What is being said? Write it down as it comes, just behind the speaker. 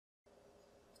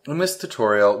In this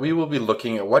tutorial, we will be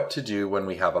looking at what to do when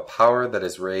we have a power that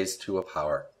is raised to a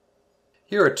power.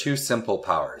 Here are two simple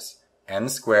powers, n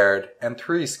squared and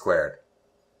 3 squared.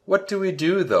 What do we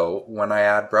do, though, when I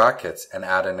add brackets and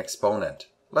add an exponent?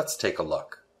 Let's take a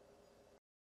look.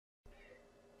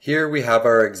 Here we have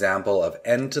our example of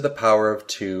n to the power of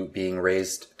 2 being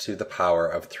raised to the power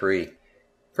of 3.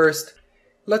 First,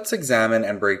 let's examine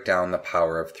and break down the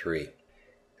power of 3.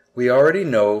 We already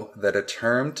know that a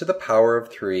term to the power of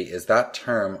 3 is that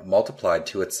term multiplied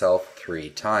to itself 3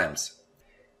 times.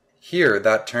 Here,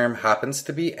 that term happens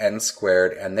to be n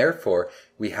squared, and therefore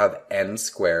we have n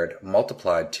squared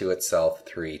multiplied to itself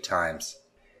 3 times.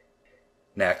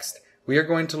 Next, we are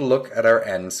going to look at our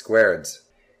n squareds.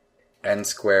 N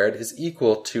squared is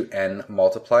equal to n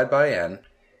multiplied by n,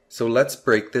 so let's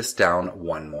break this down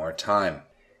one more time.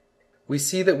 We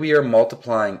see that we are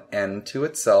multiplying n to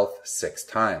itself 6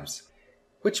 times,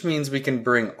 which means we can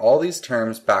bring all these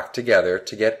terms back together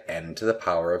to get n to the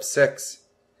power of 6.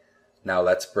 Now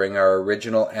let's bring our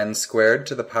original n squared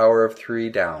to the power of 3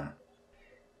 down.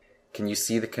 Can you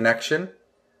see the connection?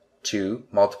 2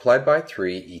 multiplied by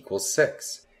 3 equals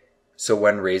 6. So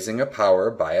when raising a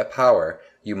power by a power,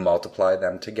 you multiply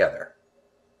them together.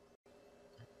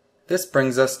 This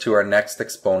brings us to our next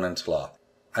exponent law.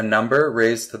 A number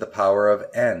raised to the power of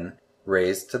n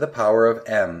raised to the power of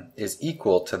m is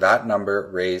equal to that number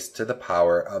raised to the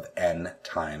power of n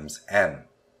times m.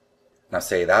 Now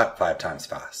say that 5 times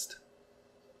fast.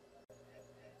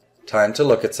 Time to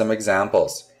look at some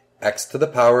examples. X to the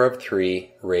power of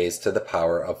 3 raised to the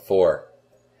power of 4.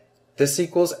 This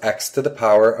equals x to the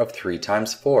power of 3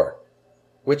 times 4,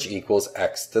 which equals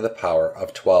x to the power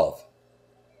of 12.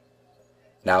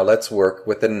 Now let's work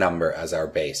with the number as our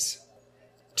base.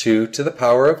 2 to the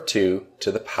power of 2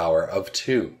 to the power of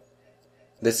 2.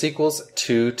 This equals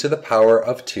 2 to the power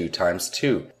of 2 times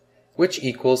 2, which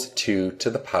equals 2 to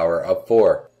the power of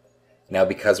 4. Now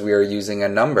because we are using a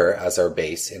number as our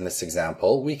base in this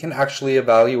example, we can actually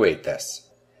evaluate this.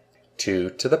 2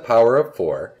 to the power of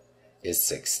 4 is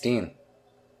 16.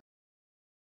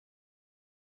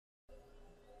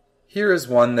 Here is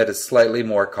one that is slightly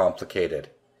more complicated.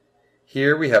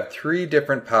 Here we have 3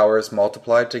 different powers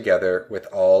multiplied together with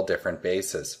all different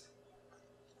bases.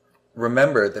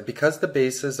 Remember that because the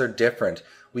bases are different,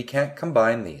 we can't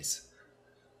combine these.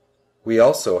 We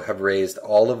also have raised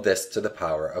all of this to the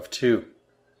power of 2.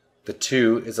 The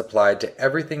 2 is applied to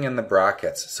everything in the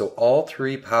brackets, so all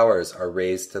 3 powers are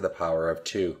raised to the power of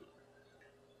 2.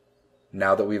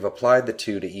 Now that we've applied the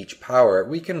 2 to each power,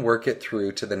 we can work it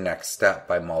through to the next step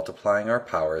by multiplying our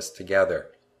powers together.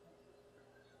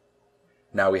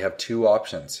 Now we have 2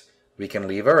 options. We can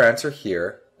leave our answer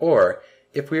here, or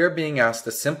if we are being asked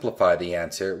to simplify the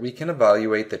answer, we can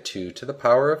evaluate the 2 to the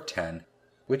power of 10,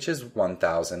 which is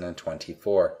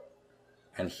 1024.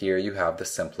 And here you have the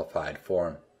simplified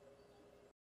form.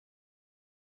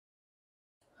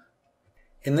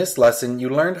 In this lesson, you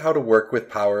learned how to work with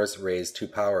powers raised to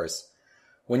powers.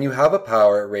 When you have a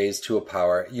power raised to a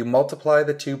power, you multiply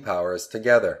the 2 powers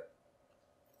together.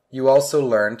 You also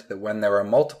learned that when there are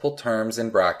multiple terms in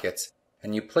brackets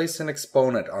and you place an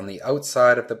exponent on the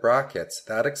outside of the brackets,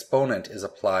 that exponent is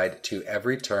applied to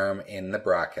every term in the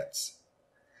brackets.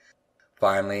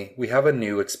 Finally, we have a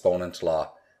new exponent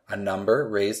law. A number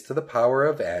raised to the power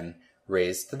of n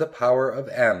raised to the power of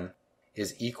m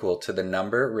is equal to the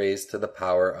number raised to the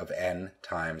power of n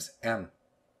times m.